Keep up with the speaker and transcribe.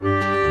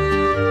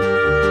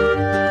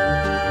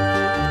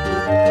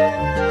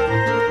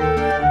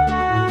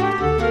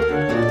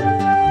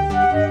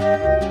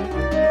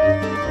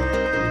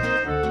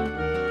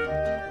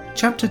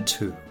Chapter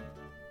 2.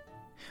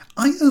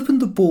 I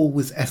opened the ball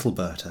with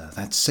Ethelbertha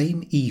that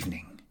same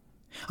evening.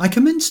 I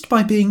commenced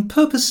by being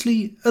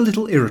purposely a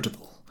little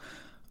irritable.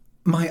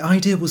 My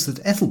idea was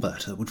that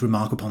Ethelbertha would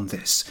remark upon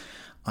this.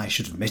 I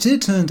should admit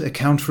it and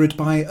account for it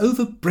by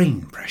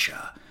over-brain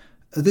pressure.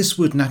 This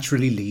would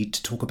naturally lead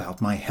to talk about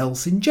my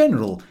health in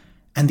general,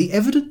 and the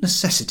evident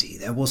necessity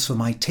there was for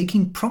my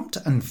taking prompt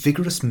and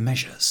vigorous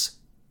measures.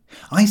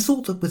 I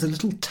thought that with a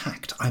little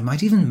tact I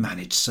might even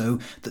manage so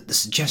that the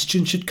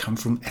suggestion should come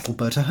from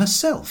Ethelbertha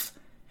herself.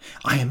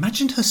 I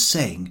imagined her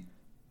saying,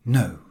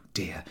 "No,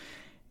 dear,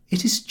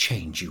 it is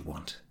change you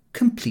want,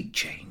 complete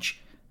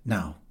change.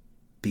 Now,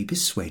 be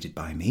persuaded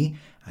by me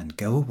and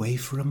go away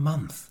for a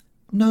month.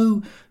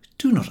 No,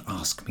 do not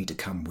ask me to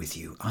come with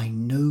you. I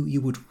know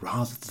you would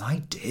rather that I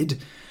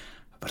did,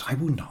 but I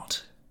will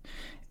not.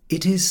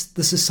 It is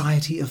the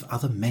society of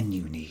other men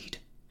you need.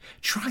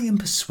 Try and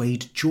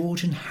persuade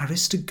George and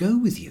Harris to go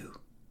with you.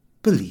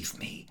 Believe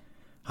me,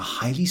 a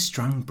highly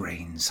strung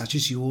brain such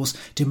as yours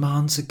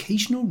demands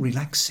occasional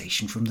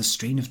relaxation from the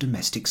strain of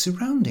domestic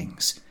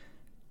surroundings.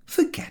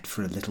 Forget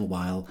for a little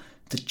while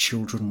that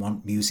children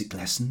want music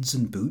lessons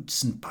and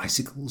boots and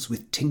bicycles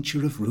with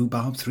tincture of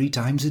rhubarb 3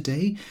 times a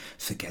day.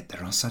 Forget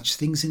there are such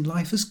things in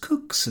life as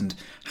cooks and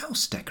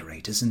house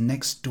decorators and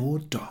next-door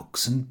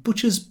dogs and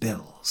butcher's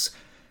bills.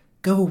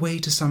 Go away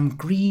to some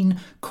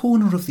green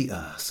corner of the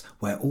earth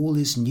where all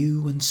is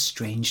new and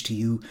strange to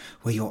you,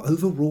 where your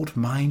overwrought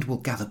mind will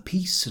gather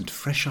peace and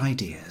fresh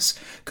ideas.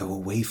 Go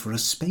away for a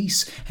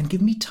space and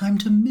give me time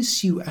to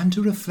miss you and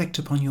to reflect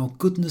upon your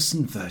goodness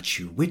and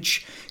virtue,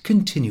 which,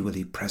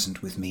 continually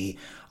present with me,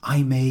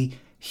 I may,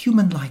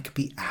 human-like,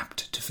 be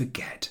apt to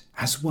forget,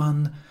 as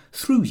one,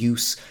 through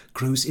use,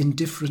 grows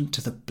indifferent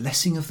to the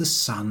blessing of the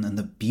sun and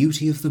the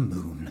beauty of the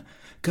moon.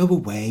 Go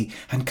away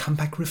and come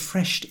back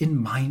refreshed in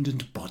mind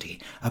and body,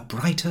 a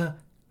brighter,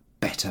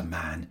 better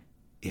man,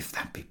 if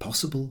that be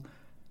possible,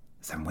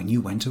 than when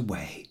you went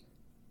away."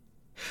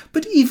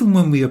 But even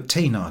when we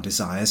obtain our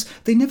desires,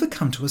 they never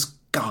come to us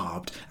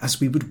garbed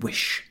as we would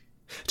wish.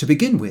 To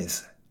begin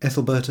with,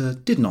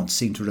 Ethelbertha did not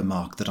seem to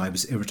remark that I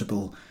was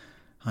irritable.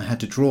 I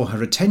had to draw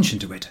her attention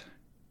to it.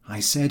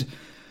 I said,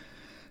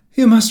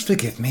 "You must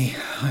forgive me.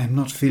 I am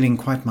not feeling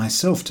quite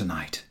myself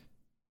tonight."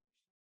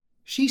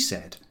 She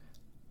said,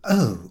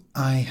 "Oh,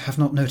 I have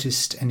not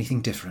noticed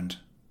anything different.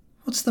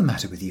 What's the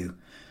matter with you?"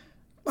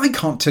 "I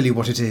can't tell you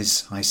what it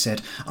is," I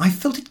said. "I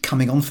felt it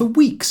coming on for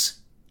weeks."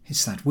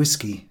 "It's that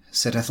whisky,"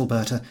 said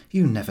Ethelbertha.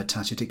 "You never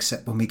touch it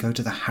except when we go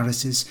to the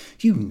Harrises.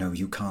 You know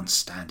you can't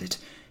stand it.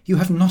 You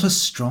have not a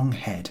strong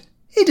head."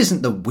 "It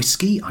isn't the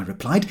whisky," I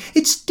replied.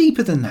 "It's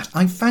deeper than that.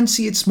 I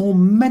fancy it's more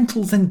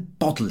mental than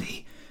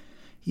bodily."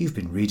 "You've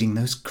been reading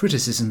those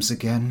criticisms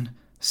again,"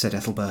 said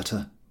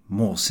Ethelbertha,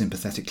 more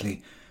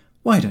sympathetically.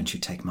 "Why don't you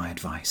take my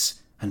advice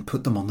and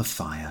put them on the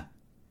fire?"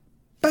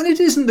 "But it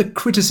isn't the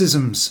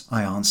criticisms,"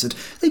 I answered.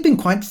 "They've been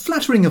quite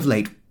flattering of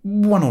late,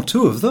 1 or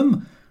 2 of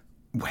them."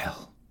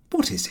 "Well,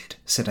 what is it?"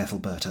 said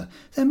Ethelbertha.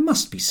 "There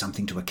must be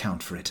something to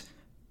account for it."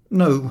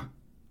 "No,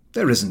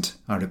 there isn't,"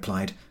 I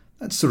replied.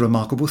 "That's the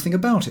remarkable thing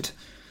about it.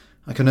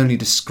 I can only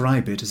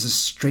describe it as a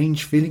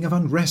strange feeling of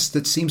unrest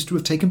that seems to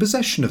have taken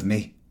possession of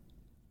me."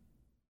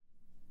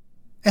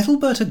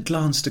 Ethelbertha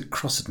glanced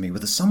across at me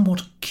with a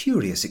somewhat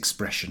curious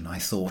expression, I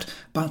thought,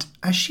 but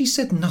as she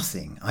said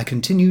nothing, I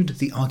continued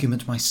the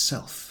argument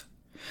myself.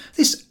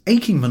 "This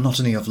aching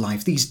monotony of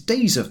life, these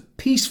days of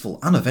peaceful,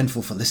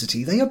 uneventful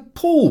felicity, they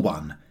appall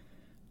one."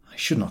 "I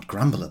should not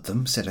grumble at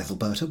them," said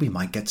Ethelbertha. "We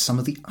might get some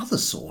of the other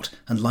sort,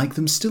 and like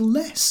them still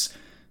less."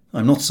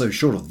 "I'm not so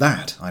sure of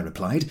that," I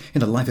replied.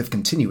 "In a life of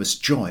continuous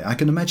joy, I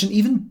can imagine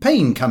even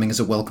pain coming as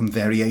a welcome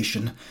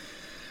variation.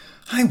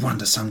 I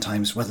wonder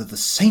sometimes whether the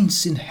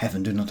saints in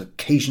heaven do not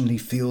occasionally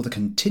feel the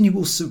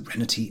continual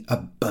serenity a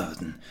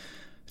burden.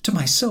 To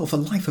myself, a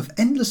life of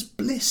endless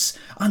bliss,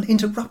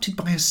 uninterrupted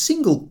by a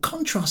single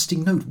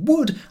contrasting note,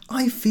 would,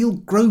 I feel,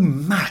 grow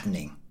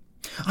maddening.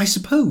 I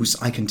suppose,"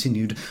 I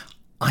continued,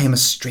 "I am a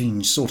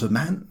strange sort of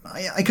man.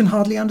 I can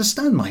hardly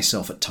understand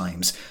myself at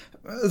times.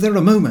 There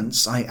are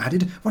moments," I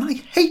added, "when I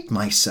hate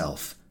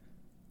myself."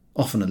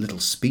 Often a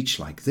little speech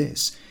like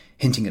this,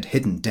 hinting at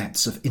hidden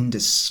depths of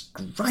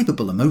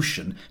indescribable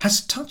emotion,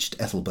 has touched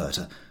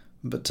Ethelbertha,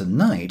 but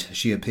tonight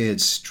she appeared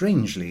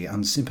strangely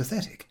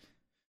unsympathetic.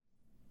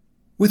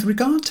 With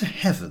regard to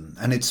heaven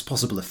and its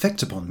possible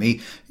effect upon me,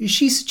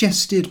 she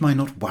suggested my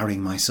not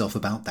worrying myself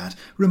about that,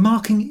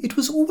 remarking it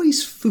was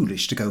always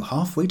foolish to go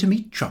halfway to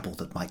meet trouble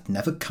that might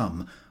never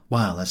come,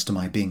 while as to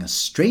my being a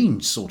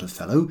strange sort of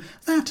fellow,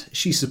 that,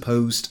 she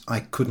supposed, I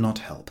could not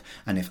help,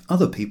 and if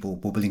other people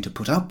were willing to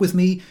put up with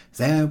me,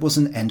 there was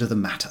an end of the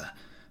matter.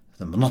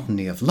 The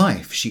monotony of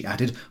life, she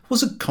added,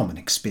 was a common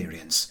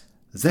experience.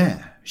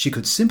 There she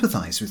could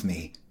sympathise with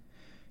me.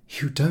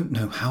 "You don't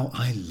know how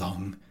I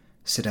long,"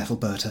 said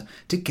Ethelbertha,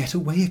 "to get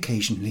away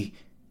occasionally,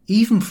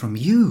 even from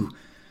you.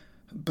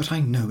 But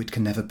I know it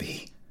can never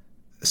be,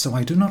 so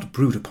I do not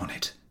brood upon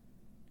it."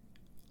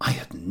 I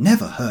had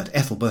never heard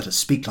Ethelbertha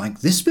speak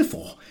like this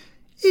before.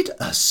 It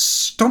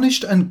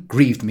astonished and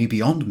grieved me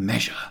beyond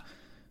measure.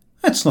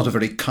 "That's not a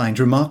very kind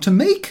remark to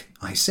make,"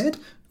 I said.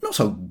 "Not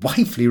a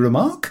wifely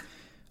remark."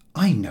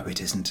 "I know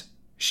it isn't,"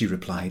 she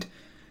replied.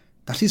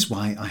 "That is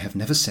why I have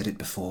never said it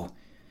before.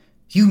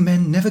 You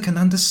men never can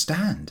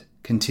understand,"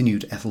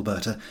 continued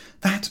Ethelbertha,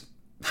 "that,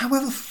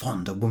 however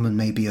fond a woman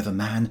may be of a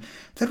man,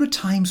 there are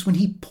times when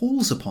he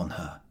palls upon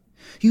her.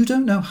 You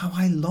don't know how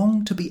I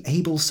long to be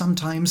able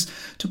sometimes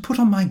to put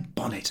on my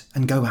bonnet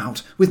and go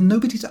out, with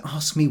nobody to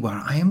ask me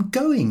where I am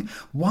going,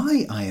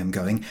 why I am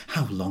going,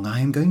 how long I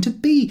am going to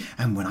be,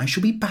 and when I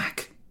shall be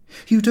back.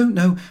 You don't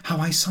know how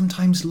I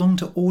sometimes long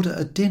to order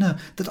a dinner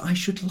that I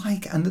should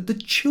like and that the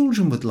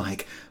children would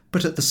like,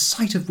 but at the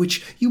sight of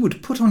which you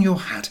would put on your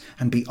hat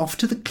and be off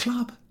to the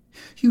club.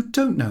 You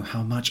don't know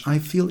how much I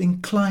feel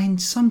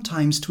inclined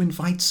sometimes to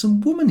invite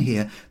some woman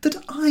here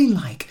that I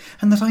like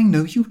and that I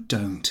know you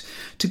don't,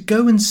 to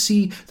go and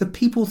see the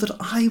people that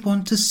I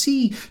want to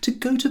see, to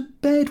go to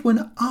bed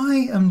when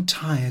I am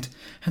tired,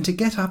 and to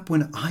get up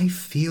when I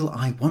feel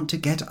I want to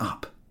get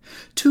up.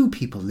 Two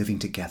people living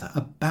together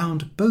are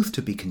bound both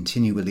to be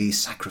continually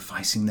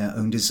sacrificing their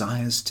own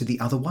desires to the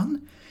other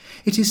one.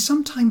 It is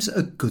sometimes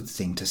a good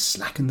thing to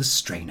slacken the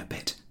strain a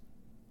bit.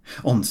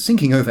 On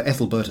thinking over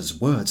Ethelberta's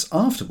words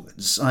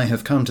afterwards, I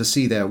have come to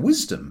see their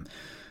wisdom,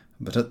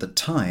 but at the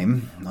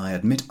time, I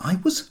admit, I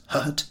was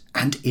hurt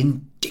and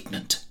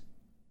indignant.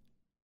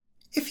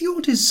 "If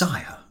your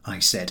desire," I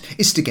said,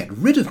 "is to get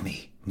rid of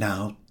me—"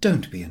 "Now,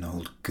 don't be an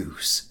old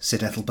goose,"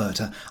 said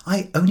Ethelbertha.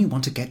 "I only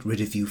want to get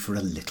rid of you for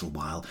a little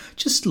while,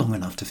 just long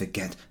enough to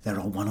forget there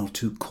are one or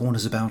two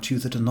corners about you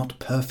that are not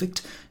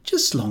perfect,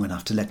 just long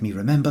enough to let me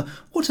remember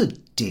what a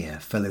dear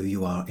fellow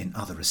you are in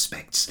other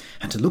respects,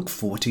 and to look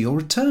forward to your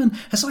return,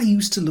 as I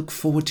used to look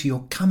forward to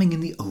your coming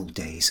in the old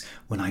days,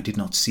 when I did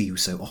not see you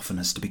so often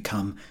as to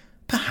become,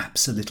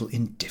 perhaps, a little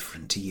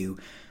indifferent to you,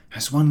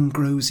 as one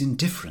grows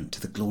indifferent to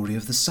the glory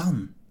of the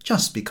sun,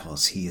 just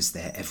because he is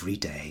there every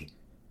day."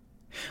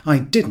 I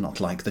did not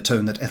like the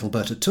tone that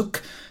Ethelbertha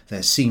took.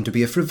 There seemed to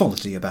be a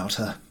frivolity about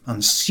her,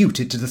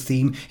 unsuited to the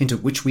theme into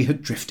which we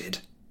had drifted.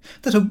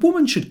 That a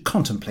woman should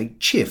contemplate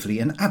cheerfully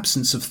an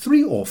absence of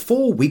 3 or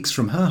 4 weeks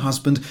from her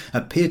husband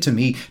appeared to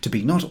me to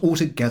be not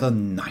altogether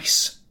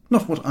nice,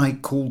 not what I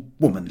call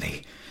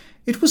womanly.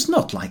 It was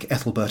not like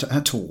Ethelbertha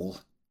at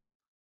all.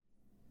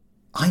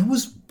 I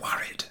was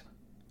worried.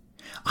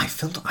 I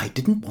felt I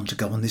didn't want to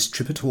go on this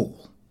trip at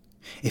all.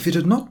 If it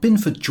had not been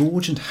for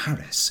George and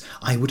Harris,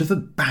 I would have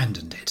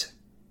abandoned it.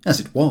 As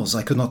it was,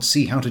 I could not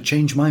see how to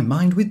change my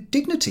mind with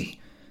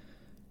dignity.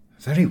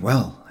 "Very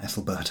well,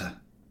 Ethelbertha,"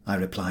 I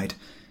replied.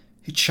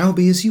 "It shall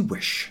be as you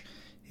wish.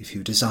 If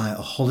you desire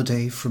a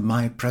holiday from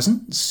my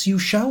presence, you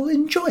shall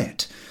enjoy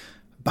it.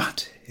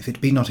 But if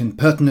it be not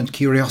impertinent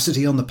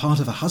curiosity on the part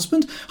of a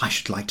husband, I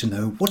should like to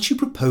know what you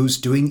propose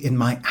doing in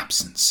my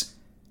absence."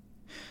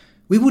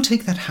 "We will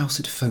take that house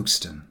at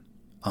Folkestone,"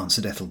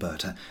 answered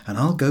Ethelbertha, "and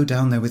I'll go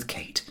down there with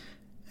Kate.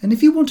 And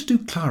if you want to do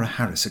Clara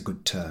Harris a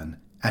good turn,"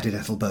 added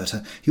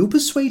Ethelbertha, "you'll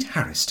persuade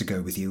Harris to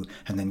go with you,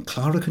 and then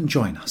Clara can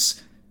join us.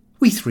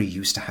 We 3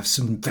 used to have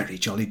some very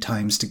jolly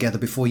times together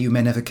before you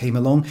men ever came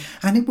along,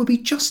 and it would be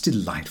just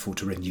delightful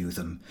to renew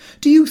them.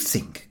 Do you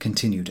think,"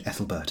 continued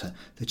Ethelbertha,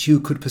 "that you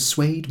could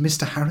persuade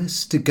Mr.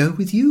 Harris to go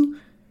with you?"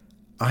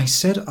 I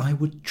said I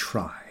would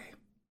try.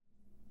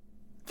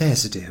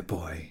 "There's a dear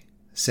boy,"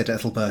 said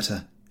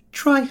Ethelbertha.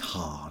 "Try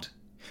hard.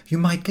 You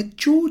might get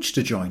George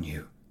to join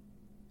you."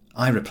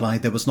 I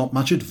replied there was not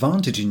much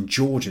advantage in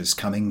George's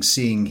coming,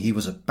 seeing he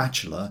was a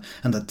bachelor,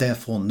 and that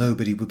therefore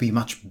nobody would be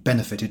much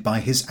benefited by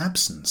his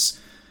absence.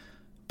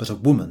 But a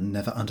woman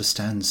never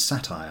understands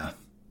satire.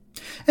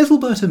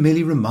 Ethelbertha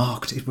merely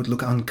remarked it would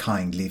look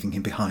unkind leaving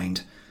him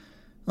behind.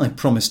 I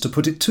promised to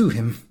put it to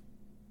him.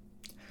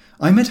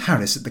 I met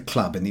Harris at the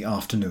club in the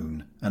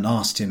afternoon, and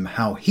asked him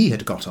how he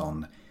had got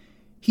on.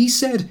 He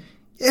said,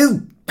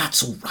 "Oh,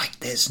 that's all right,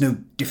 there's no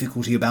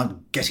difficulty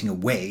about getting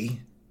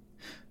away."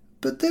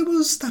 But there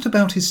was that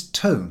about his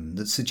tone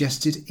that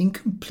suggested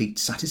incomplete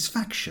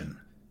satisfaction,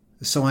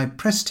 so I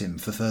pressed him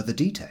for further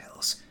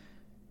details.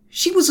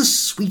 "She was as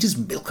sweet as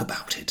milk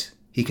about it,"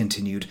 he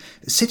continued,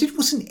 "said it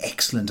was an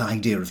excellent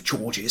idea of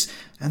George's,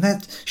 and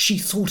that she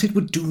thought it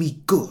would do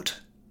me good."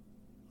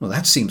 "Well,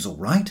 that seems all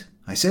right,"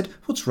 I said.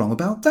 "What's wrong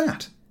about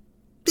that?"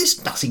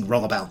 "There's nothing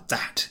wrong about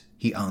that,"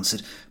 he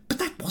answered, "but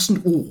that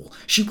wasn't all.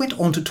 She went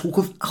on to talk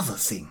of other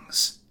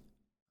things."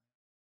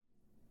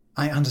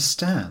 "I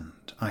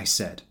understand," I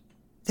said.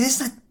 "There's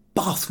that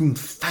bathroom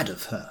fad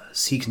of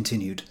hers," he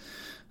continued.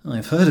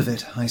 "I've heard of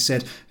it," I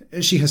said.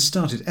 "She has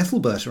started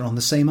Ethelbertha on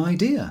the same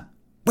idea."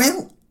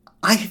 "Well,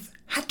 I've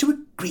had to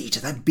agree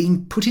to that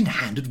being put in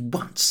hand at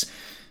once.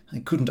 I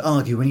couldn't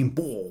argue any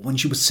more when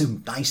she was so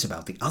nice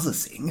about the other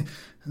thing.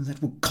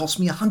 That would cost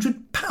me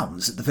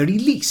 £100 at the very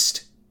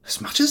least." "As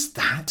much as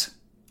that?"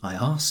 I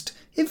asked.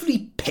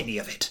 "Every penny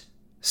of it,"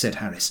 said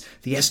Harris.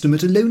 "The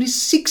estimate alone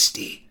is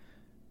 60.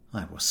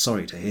 I was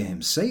sorry to hear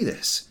him say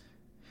this.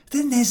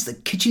 "Then there's the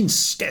kitchen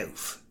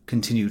stove,"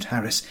 continued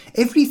Harris.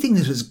 "Everything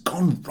that has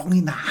gone wrong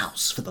in the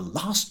house for the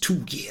last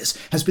 2 years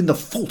has been the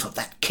fault of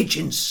that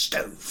kitchen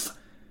stove."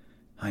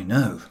 "I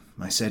know,"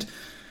 I said.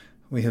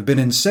 We have been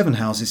in 7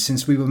 houses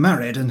since we were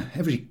married, and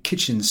every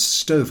kitchen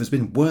stove has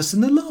been worse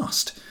than the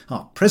last.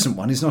 Our present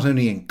one is not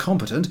only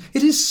incompetent,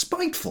 it is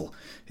spiteful.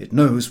 It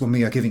knows when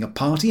we are giving a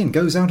party and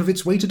goes out of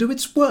its way to do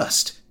its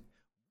worst.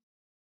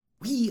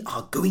 "We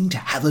are going to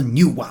have a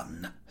new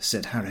one,"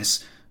 said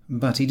Harris,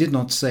 but he did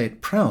not say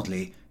it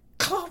proudly.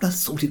 "Clara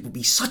thought it would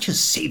be such a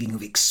saving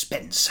of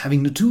expense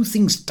having the 2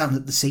 things done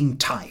at the same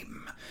time.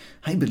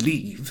 I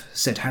believe,"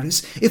 said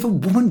Harris, "if a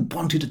woman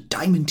wanted a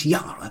diamond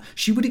tiara,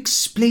 she would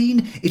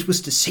explain it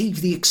was to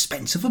save the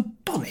expense of a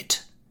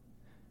bonnet."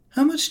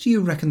 "How much do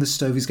you reckon the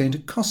stove is going to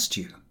cost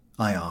you?"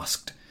 I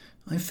asked.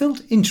 I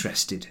felt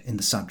interested in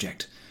the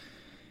subject.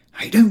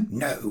 "I don't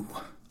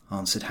know,"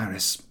 answered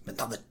Harris.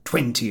 "Another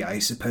 20, I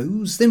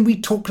suppose. Then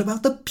we talked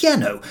about the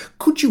piano.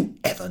 Could you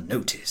ever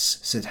notice,"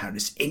 said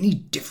Harris, "any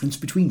difference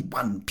between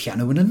one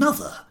piano and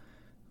another?"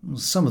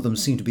 "Some of them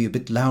seem to be a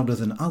bit louder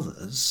than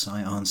others,"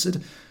 I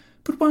answered,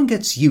 "but one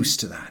gets used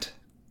to that."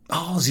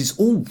 "Ours is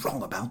all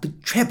wrong about the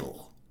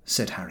treble,"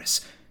 said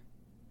Harris.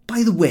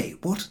 "By the way,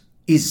 what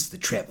is the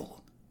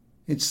treble?"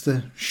 "It's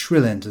the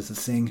shrill end of the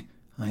thing,"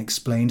 I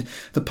explained,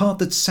 "the part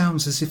that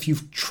sounds as if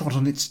you've trod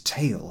on its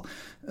tail.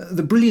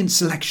 The brilliant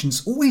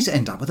selections always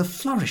end up with a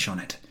flourish on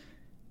it."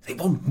 "They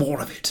want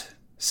more of it,"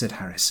 said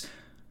Harris.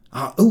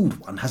 "Our old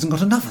one hasn't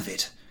got enough of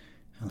it.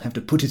 I'll have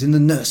to put it in the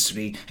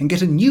nursery and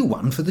get a new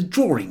one for the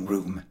drawing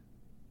room."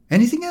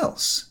 "Anything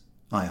else?"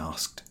 I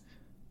asked.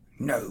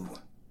 "No,"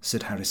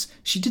 said Harris.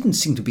 "She didn't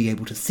seem to be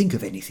able to think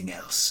of anything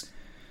else."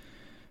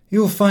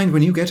 "You'll find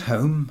when you get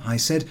home," I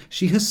said,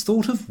 "she has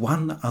thought of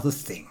one other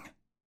thing."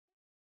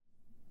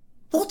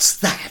 "What's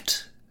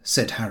that?"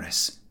 said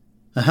Harris.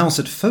 "A house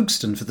at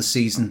Folkestone for the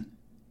season."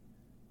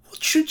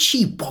 "What should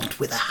she want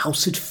with a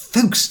house at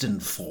Folkestone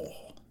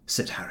for?"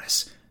 said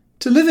Harris.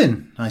 "To live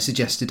in," I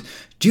suggested,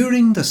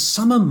 "during the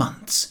summer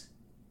months."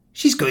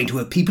 "She's going to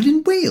her people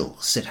in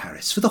Wales," said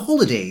Harris, "for the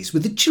holidays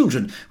with the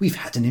children. We've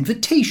had an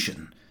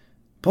invitation."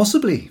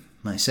 "Possibly,"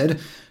 I said.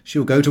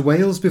 "She'll go to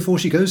Wales before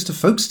she goes to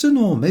Folkestone,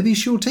 or maybe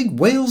she'll take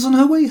Wales on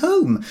her way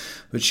home.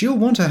 But she'll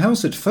want a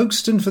house at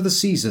Folkestone for the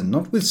season,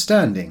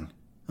 notwithstanding.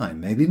 I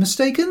may be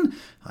mistaken.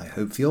 I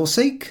hope for your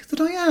sake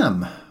that I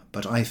am.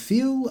 But I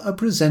feel a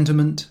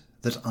presentiment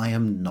that I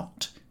am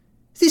not."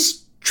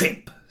 "This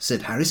trip,"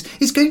 said Harris,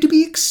 "is going to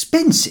be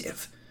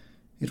expensive."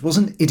 "It was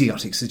an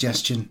idiotic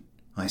suggestion,"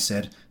 I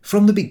said,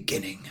 "from the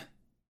beginning."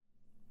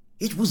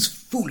 "It was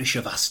foolish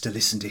of us to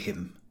listen to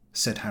him,"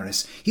 said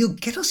Harris. "He'll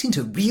get us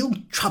into real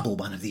trouble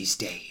one of these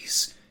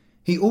days."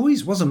 "He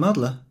always was a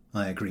muddler,"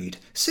 I agreed.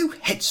 "So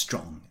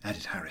headstrong,"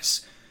 added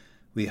Harris.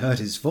 We heard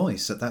his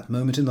voice at that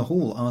moment in the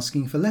hall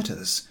asking for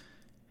letters.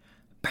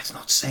 "Better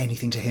not say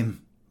anything to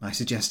him," I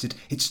suggested.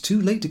 "It's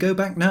too late to go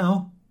back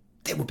now."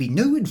 "There would be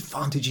no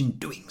advantage in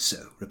doing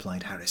so,"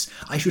 replied Harris.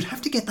 "I should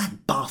have to get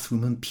that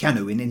bathroom and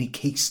piano in any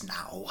case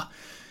now."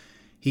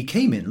 He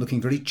came in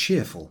looking very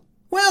cheerful.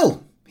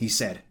 "Well," he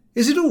said,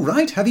 "is it all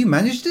right? Have you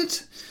managed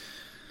it?"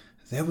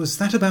 There was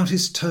that about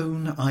his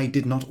tone I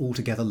did not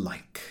altogether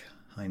like.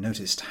 I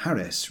noticed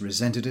Harris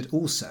resented it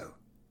also.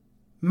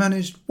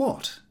 "Managed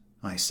what?"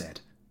 I said.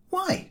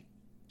 "Why,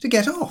 to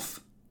get off,"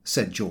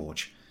 said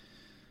George.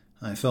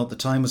 I felt the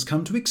time was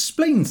come to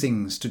explain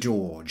things to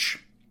George.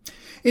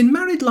 "In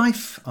married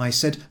life," I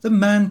said, "the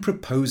man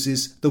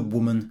proposes, the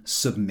woman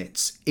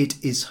submits. It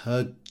is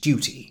her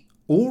duty.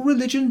 All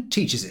religion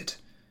teaches it."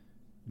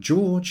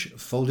 George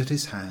folded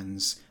his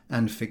hands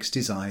and fixed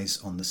his eyes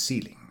on the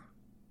ceiling.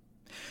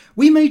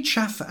 "We may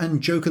chaff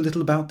and joke a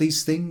little about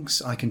these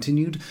things," I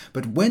continued,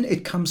 "but when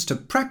it comes to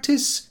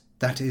practice,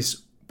 that is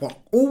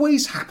what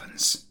always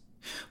happens.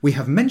 We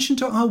have mentioned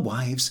to our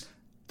wives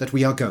that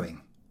we are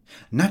going.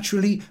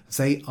 Naturally,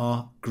 they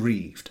are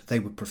grieved. They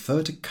would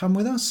prefer to come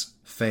with us.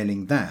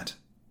 Failing that,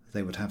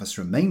 they would have us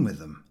remain with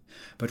them.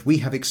 But we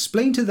have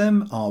explained to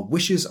them our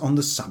wishes on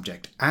the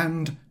subject,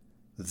 and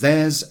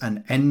there's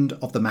an end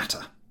of the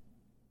matter."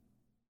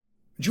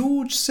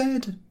 George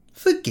said,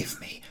 "Forgive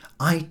me.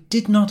 I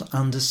did not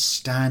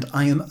understand.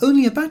 I am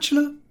only a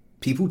bachelor.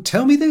 People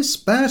tell me this,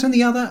 that and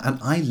the other, and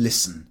I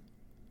listen."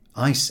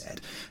 I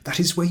said,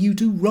 "That is where you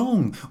do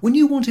wrong. When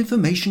you want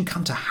information,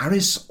 come to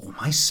Harris or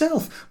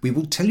myself. We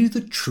will tell you the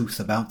truth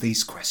about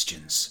these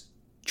questions."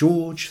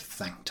 George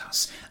thanked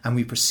us, and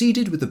we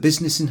proceeded with the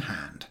business in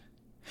hand.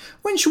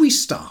 "When shall we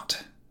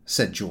start?"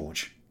 said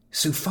George.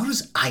 "So far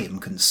as I am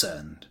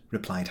concerned,"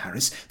 replied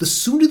Harris, "the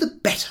sooner the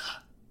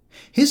better."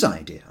 His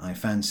idea, I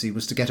fancy,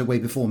 was to get away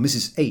before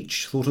Mrs.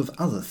 H. thought of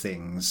other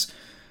things.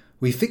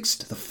 We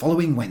fixed the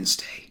following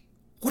Wednesday.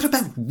 "What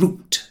about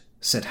route?"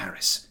 said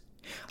Harris.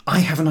 "I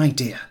have an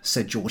idea,"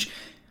 said George.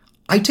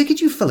 "I take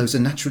it you fellows are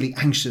naturally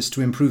anxious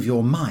to improve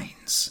your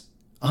minds."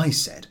 I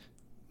said,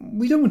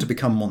 "We don't want to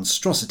become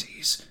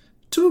monstrosities.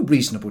 To a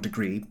reasonable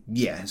degree,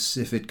 yes,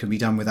 if it can be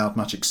done without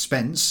much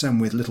expense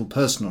and with little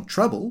personal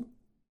trouble."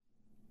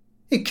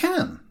 "It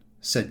can,"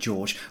 said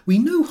George. "We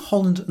know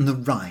Holland and the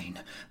Rhine.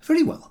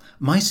 Very well.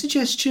 My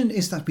suggestion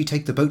is that we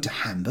take the boat to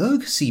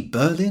Hamburg, see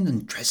Berlin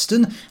and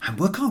Dresden, and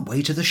work our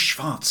way to the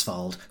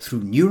Schwarzwald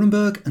through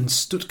Nuremberg and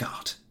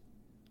Stuttgart."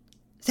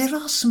 "There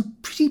are some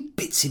pretty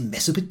bits in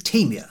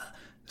Mesopotamia,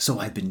 so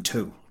I've been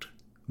told,"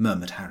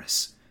 murmured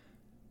Harris.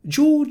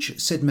 George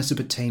said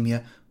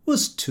Mesopotamia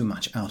was too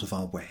much out of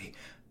our way,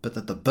 but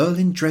that the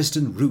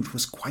Berlin-Dresden route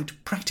was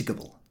quite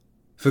practicable.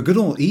 For good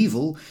or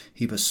evil,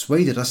 he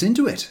persuaded us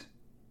into it.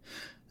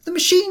 "The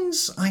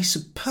machines, I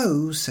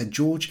suppose," said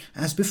George,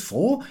 "as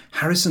before,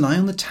 Harris and I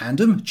on the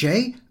tandem,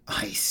 J—"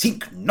 "I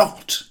think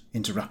not,"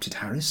 interrupted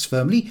Harris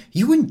firmly.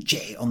 "You and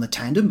J on the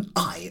tandem,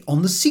 I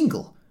on the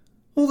single."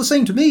 "All the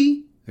same to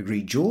me,"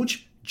 agreed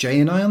George. "J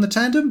and I on the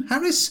tandem,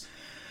 Harris."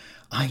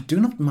 "I do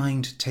not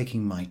mind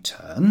taking my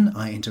turn,"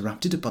 I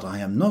interrupted, "but I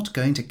am not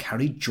going to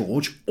carry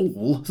George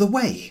all the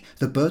way.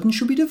 The burden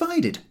should be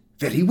divided."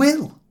 "Very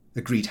well,"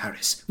 agreed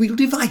Harris. "We'll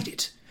divide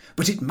it.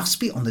 But it must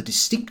be on the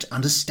distinct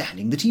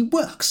understanding that he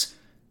works."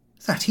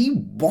 "That he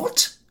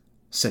what?"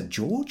 said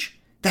George.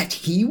 "That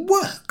he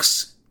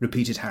works,"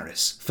 repeated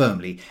Harris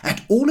firmly,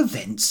 "at all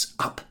events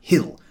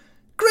uphill."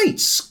 "Great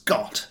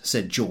Scott,"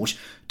 said George.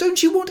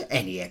 "Don't you want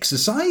any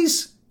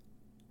exercise?"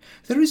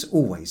 There is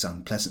always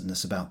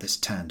unpleasantness about this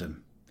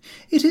tandem.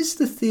 It is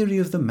the theory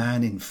of the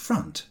man in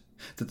front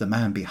that the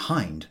man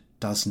behind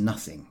does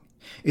nothing.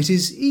 It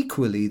is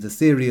equally the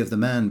theory of the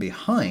man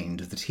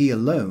behind that he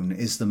alone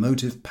is the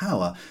motive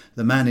power,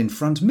 the man in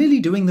front merely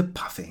doing the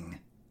puffing.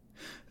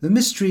 The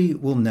mystery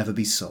will never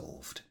be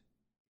solved.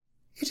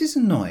 It is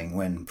annoying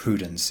when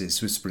prudence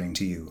is whispering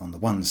to you on the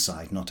one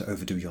side not to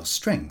overdo your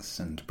strength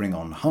and bring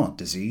on heart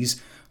disease,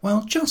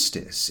 while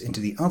justice into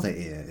the other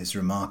ear is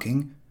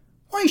remarking,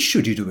 "Why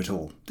should you do it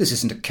all? This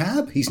isn't a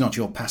cab, he's not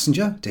your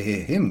passenger," to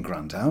hear him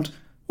grunt out,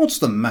 "What's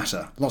the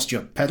matter? Lost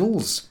your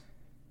pedals?"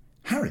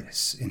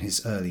 Harris, in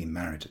his early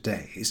married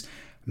days,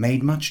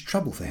 made much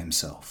trouble for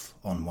himself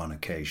on one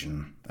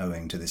occasion,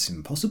 owing to this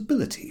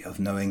impossibility of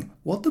knowing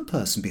what the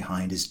person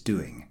behind is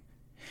doing.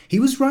 He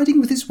was riding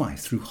with his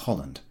wife through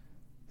Holland.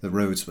 The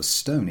roads were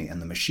stony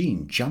and the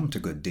machine jumped a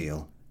good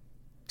deal.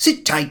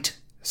 "Sit tight,"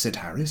 said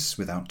Harris,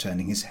 without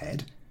turning his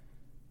head.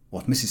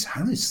 What Mrs.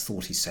 Harris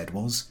thought he said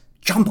was,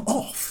 "Jump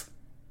off."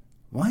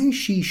 Why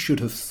she should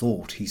have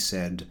thought he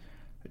said,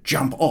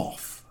 "Jump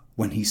off,"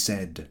 when he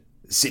said,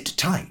 "Sit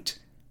tight,"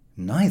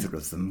 neither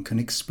of them can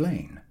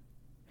explain.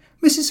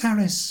 Mrs.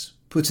 Harris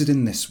puts it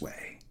in this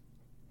way.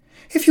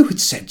 "If you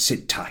had said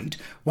sit tight,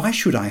 why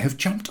should I have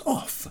jumped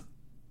off?"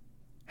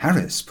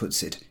 Harris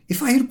puts it,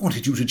 "If I had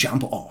wanted you to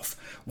jump off,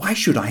 why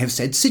should I have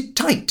said sit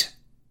tight?"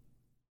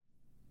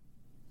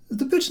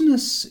 The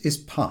bitterness is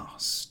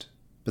past,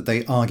 but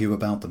they argue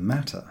about the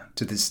matter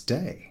to this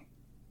day.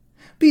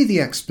 Be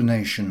the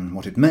explanation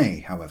what it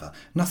may, however,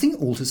 nothing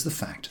alters the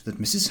fact that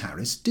Mrs.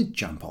 Harris did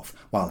jump off,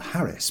 while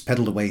Harris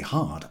pedalled away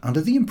hard under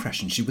the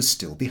impression she was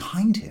still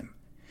behind him.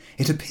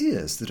 It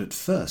appears that at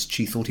first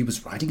she thought he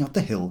was riding up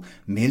the hill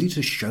merely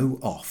to show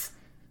off.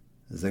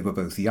 They were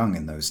both young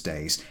in those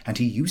days, and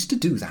he used to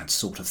do that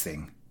sort of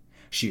thing.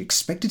 She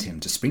expected him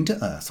to spring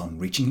to earth on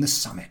reaching the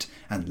summit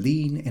and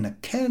lean in a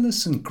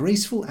careless and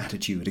graceful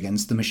attitude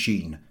against the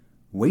machine,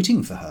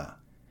 waiting for her.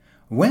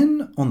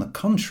 When, on the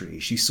contrary,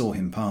 she saw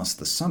him pass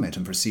the summit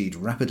and proceed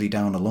rapidly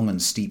down a long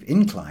and steep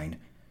incline,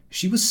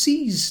 she was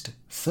seized,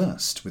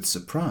 first with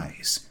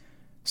surprise,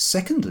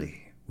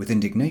 secondly with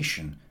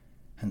indignation,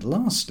 and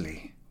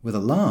lastly with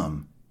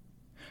alarm.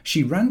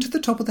 She ran to the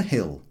top of the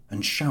hill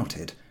and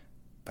shouted,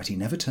 but he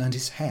never turned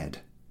his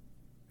head.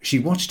 She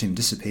watched him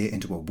disappear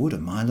into a wood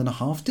 1.5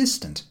 miles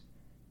distant,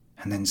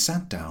 and then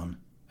sat down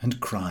and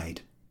cried.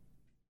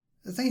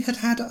 They had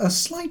had a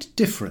slight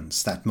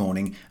difference that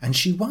morning, and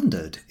she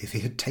wondered if he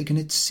had taken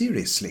it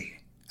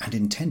seriously and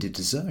intended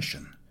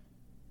desertion.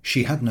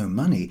 She had no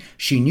money,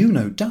 she knew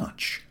no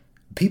Dutch.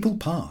 People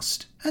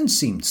passed and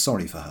seemed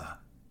sorry for her.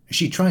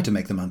 She tried to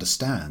make them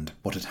understand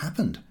what had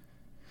happened.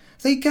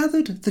 They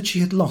gathered that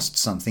she had lost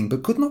something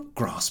but could not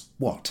grasp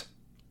what.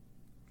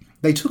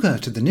 They took her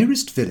to the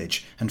nearest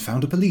village and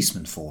found a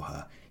policeman for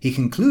her. He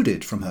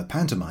concluded from her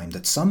pantomime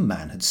that some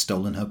man had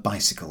stolen her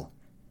bicycle.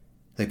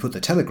 They put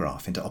the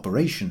telegraph into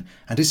operation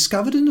and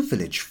discovered in a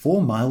village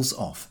 4 miles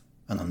off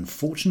an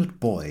unfortunate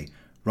boy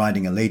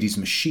riding a lady's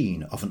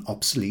machine of an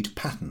obsolete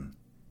pattern.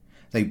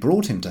 They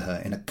brought him to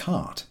her in a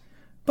cart,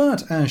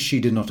 but as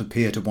she did not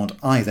appear to want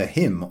either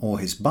him or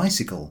his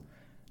bicycle,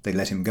 they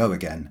let him go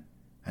again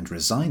and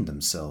resigned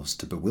themselves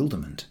to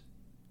bewilderment.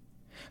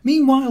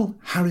 Meanwhile,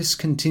 Harris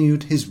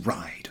continued his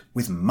ride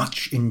with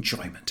much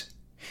enjoyment.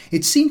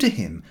 It seemed to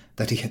him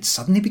that he had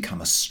suddenly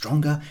become a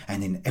stronger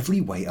and in every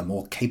way a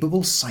more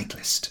capable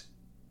cyclist.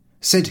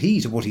 Said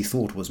he to what he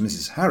thought was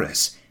Mrs.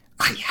 Harris,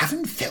 "I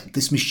haven't felt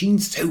this machine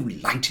so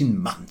light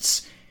in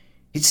months.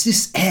 It's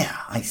this air,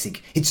 I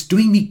think. It's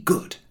doing me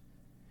good."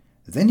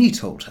 Then he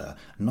told her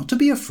not to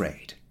be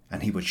afraid,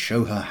 and he would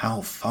show her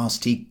how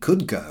fast he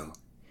could go.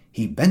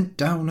 He bent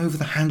down over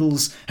the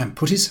handles and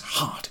put his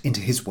heart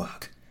into his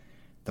work.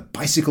 The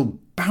bicycle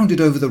bounded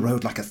over the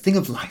road like a thing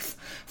of life.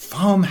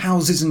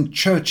 Farmhouses and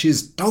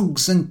churches,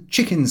 dogs and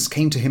chickens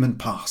came to him and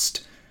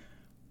passed.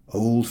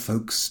 Old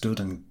folks stood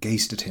and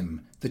gazed at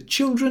him. The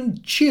children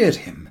cheered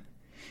him.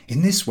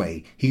 In this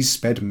way he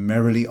sped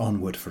merrily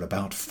onward for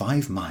about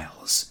 5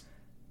 miles.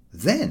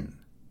 Then,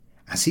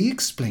 As he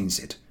explains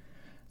it,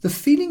 the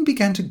feeling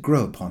began to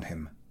grow upon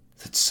him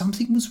that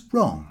something was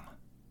wrong.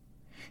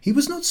 He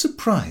was not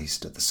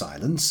surprised at the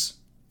silence.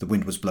 The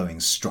wind was blowing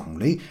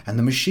strongly, and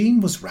the machine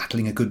was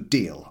rattling a good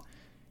deal.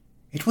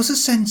 It was a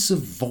sense of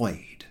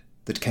void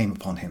that came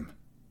upon him.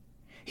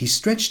 He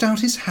stretched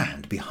out his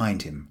hand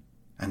behind him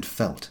and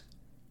felt.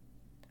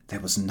 There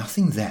was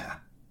nothing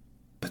there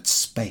but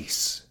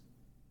space.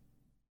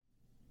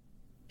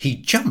 He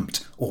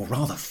jumped, or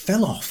rather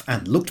fell off,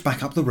 and looked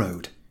back up the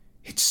road.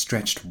 It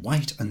stretched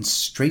white and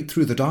straight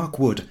through the dark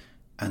wood,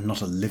 and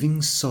not a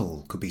living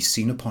soul could be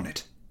seen upon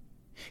it.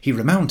 He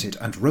remounted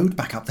and rode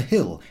back up the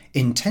hill.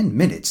 In 10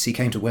 minutes he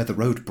came to where the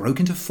road broke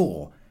into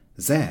 4.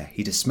 There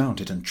he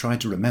dismounted and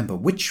tried to remember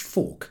which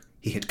fork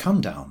he had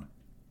come down.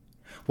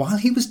 While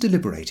he was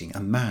deliberating, a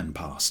man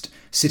passed,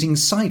 sitting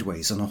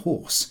sideways on a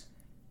horse.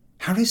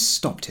 Harris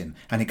stopped him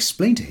and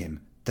explained to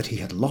him that he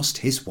had lost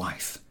his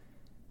wife.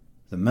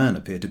 The man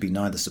appeared to be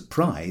neither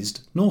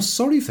surprised nor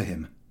sorry for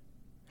him.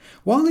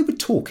 While they were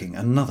talking,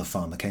 another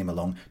farmer came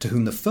along, to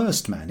whom the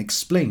first man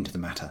explained the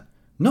matter,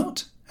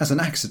 not as an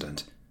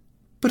accident,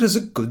 but as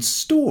a good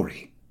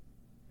story.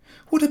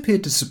 What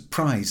appeared to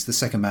surprise the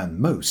second man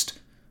most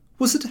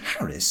was that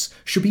Harris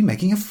should be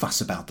making a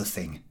fuss about the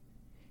thing.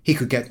 He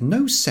could get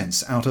no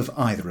sense out of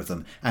either of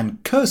them,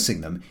 and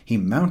cursing them, he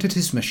mounted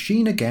his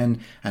machine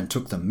again and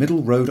took the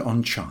middle road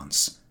on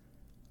chance.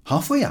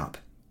 Halfway up,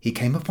 he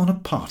came upon a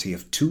party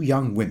of 2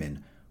 young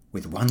women,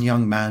 with 1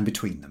 young man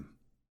between them.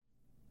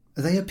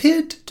 They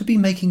appeared to be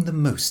making the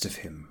most of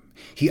him.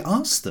 He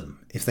asked them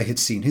if they had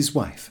seen his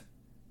wife.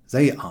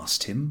 They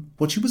asked him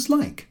what she was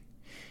like.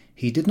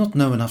 He did not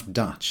know enough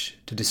Dutch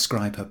to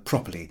describe her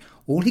properly.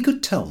 All he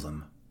could tell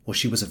them was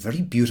she was a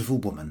very beautiful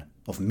woman,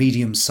 of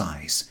medium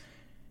size.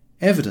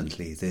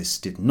 Evidently this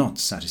did not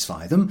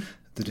satisfy them.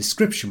 The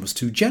description was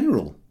too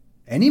general.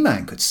 Any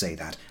man could say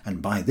that,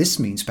 and by this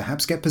means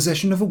perhaps get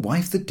possession of a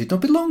wife that did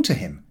not belong to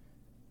him.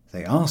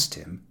 They asked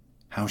him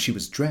how she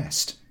was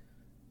dressed.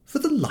 For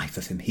the life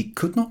of him he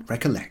could not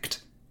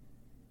recollect.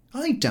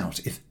 I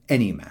doubt if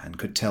any man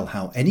could tell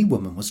how any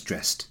woman was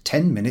dressed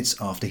 10 minutes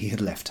after he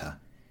had left her.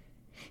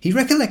 He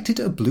recollected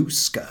a blue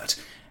skirt,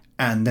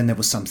 and then there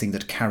was something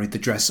that carried the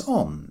dress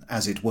on,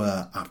 as it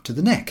were, up to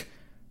the neck.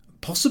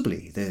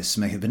 Possibly this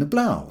may have been a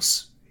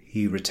blouse.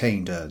 He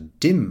retained a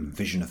dim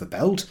vision of a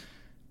belt.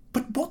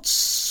 But what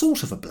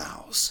sort of a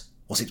blouse?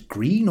 Was it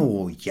green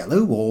or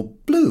yellow or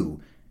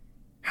blue?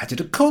 Had it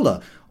a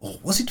collar, or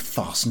was it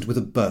fastened with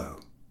a bow?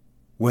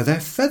 Were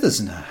there feathers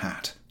in her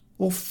hat,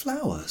 or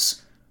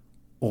flowers?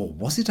 Or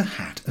was it a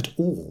hat at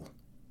all?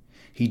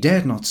 He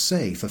dared not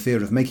say for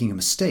fear of making a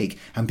mistake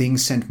and being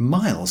sent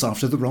miles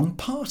after the wrong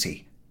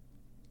party.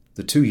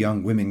 The 2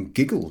 young women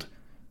giggled,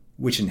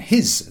 which in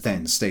his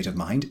then state of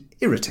mind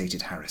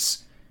irritated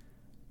Harris.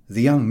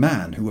 The young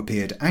man, who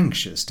appeared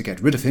anxious to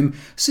get rid of him,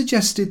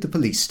 suggested the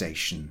police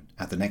station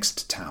at the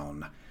next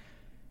town.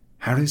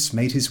 Harris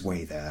made his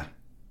way there.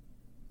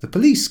 The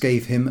police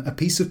gave him a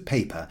piece of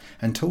paper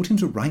and told him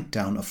to write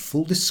down a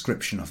full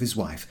description of his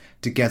wife,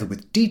 together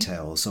with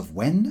details of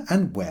when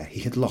and where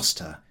he had lost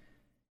her.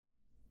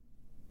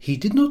 He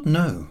did not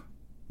know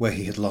where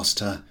he had lost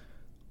her.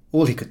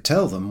 All he could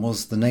tell them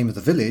was the name of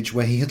the village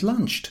where he had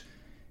lunched.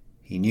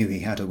 He knew he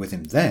had her with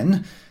him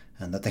then,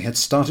 and that they had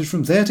started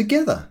from there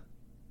together.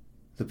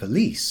 The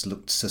police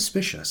looked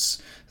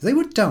suspicious. They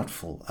were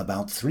doubtful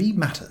about 3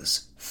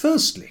 matters.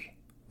 Firstly,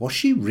 was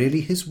she really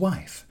his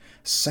wife?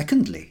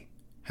 Secondly,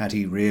 had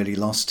he really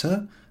lost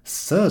her?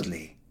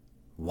 Thirdly,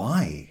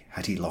 why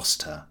had he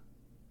lost her?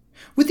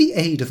 With the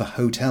aid of a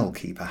hotel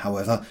keeper,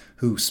 however,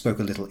 who spoke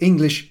a little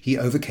English, he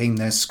overcame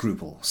their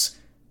scruples.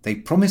 They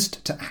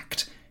promised to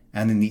act,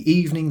 and in the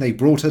evening they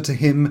brought her to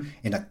him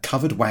in a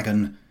covered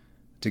wagon,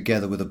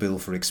 together with a bill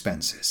for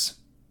expenses.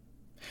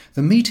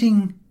 The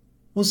meeting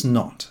was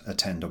not a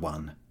tender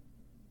one.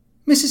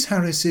 Mrs.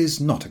 Harris is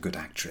not a good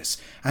actress,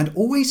 and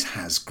always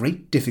has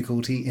great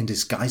difficulty in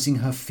disguising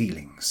her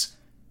feelings.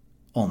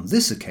 On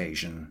this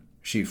occasion,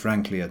 she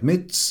frankly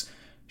admits,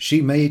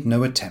 she made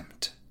no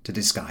attempt to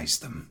disguise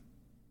them.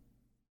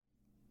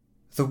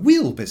 The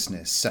wheel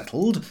business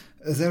settled,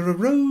 there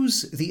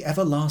arose the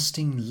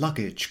everlasting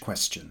luggage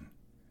question.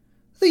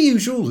 "The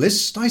usual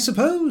list, I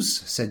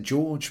suppose," said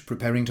George,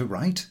 preparing to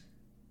write.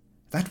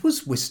 That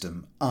was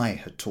wisdom I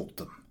had taught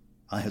them.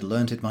 I had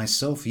learnt it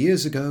myself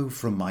years ago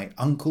from my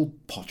Uncle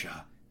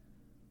Podger.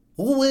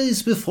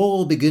 "Always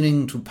before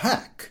beginning to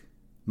pack,"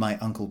 my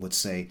uncle would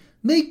say,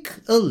 "make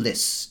a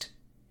list."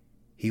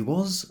 He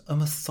was a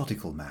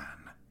methodical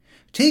man.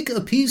 "Take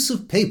a piece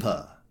of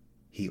paper,"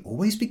 he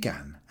always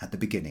began at the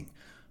beginning.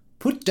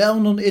 "Put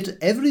down on it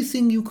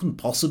everything you can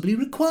possibly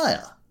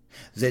require.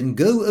 Then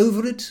go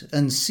over it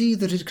and see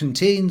that it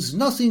contains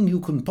nothing you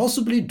can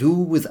possibly do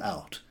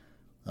without.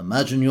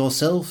 Imagine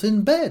yourself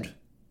in bed.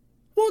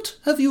 What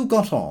have you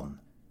got on?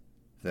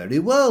 Very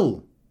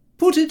well.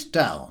 Put it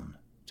down,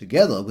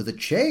 together with a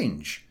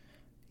change.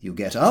 You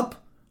get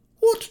up.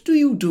 What do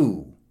you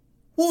do?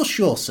 Wash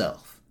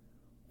yourself.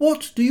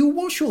 What do you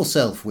wash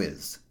yourself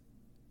with?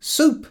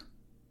 Soap.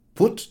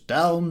 Put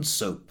down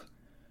soap.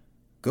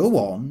 Go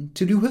on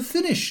till you have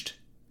finished.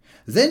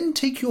 Then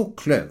take your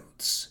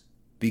clothes.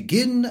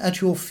 Begin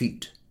at your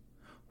feet.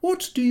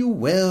 What do you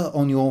wear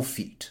on your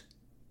feet?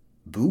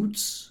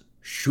 Boots,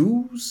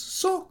 shoes,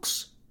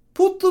 socks.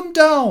 Put them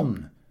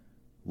down.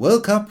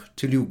 Work up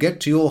till you get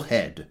to your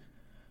head.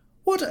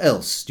 What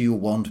else do you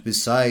want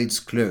besides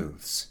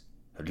clothes?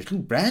 A little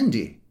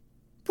brandy.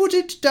 Put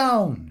it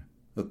down.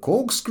 A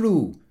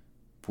corkscrew.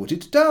 Put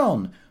it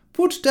down.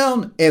 Put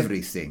down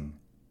everything.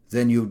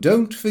 Then you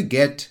don't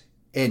forget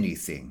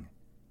anything.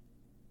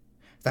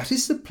 That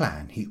is the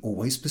plan he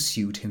always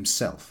pursued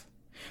himself.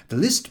 The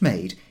list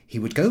made, he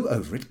would go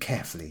over it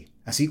carefully,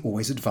 as he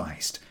always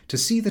advised, to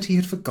see that he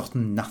had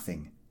forgotten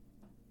nothing.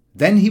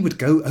 Then he would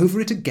go over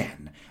it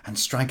again and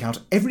strike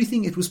out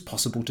everything it was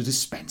possible to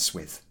dispense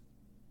with.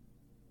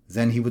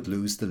 Then he would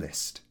lose the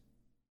list.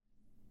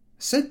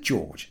 Said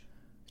George,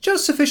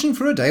 "Just sufficient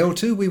for a day or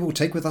two we will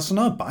take with us on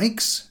our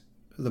bikes.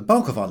 The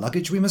bulk of our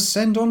luggage we must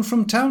send on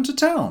from town to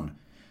town."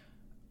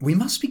 "We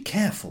must be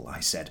careful," I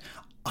said.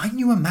 "I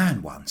knew a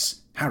man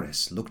once."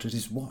 Harris looked at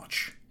his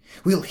watch.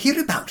 "We'll hear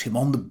about him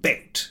on the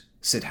boat,"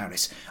 said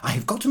Harris. "I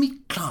have got to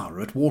meet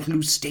Clara at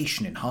Waterloo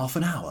Station in half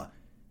an hour."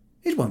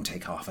 "It won't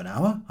take half an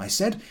hour," I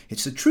said.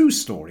 "It's a true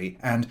story,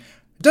 and—"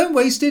 "Don't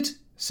waste it,"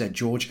 said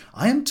George.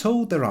 "I am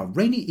told there are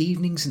rainy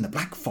evenings in the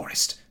Black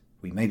Forest.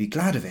 We may be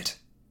glad of it.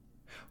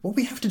 What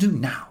we have to do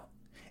now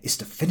is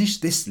to finish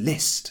this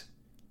list."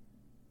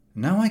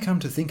 Now I come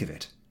to think of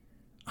it,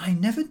 I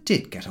never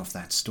did get off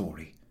that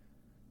story.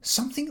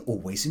 Something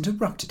always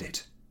interrupted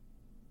it.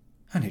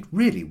 And it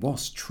really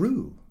was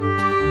true.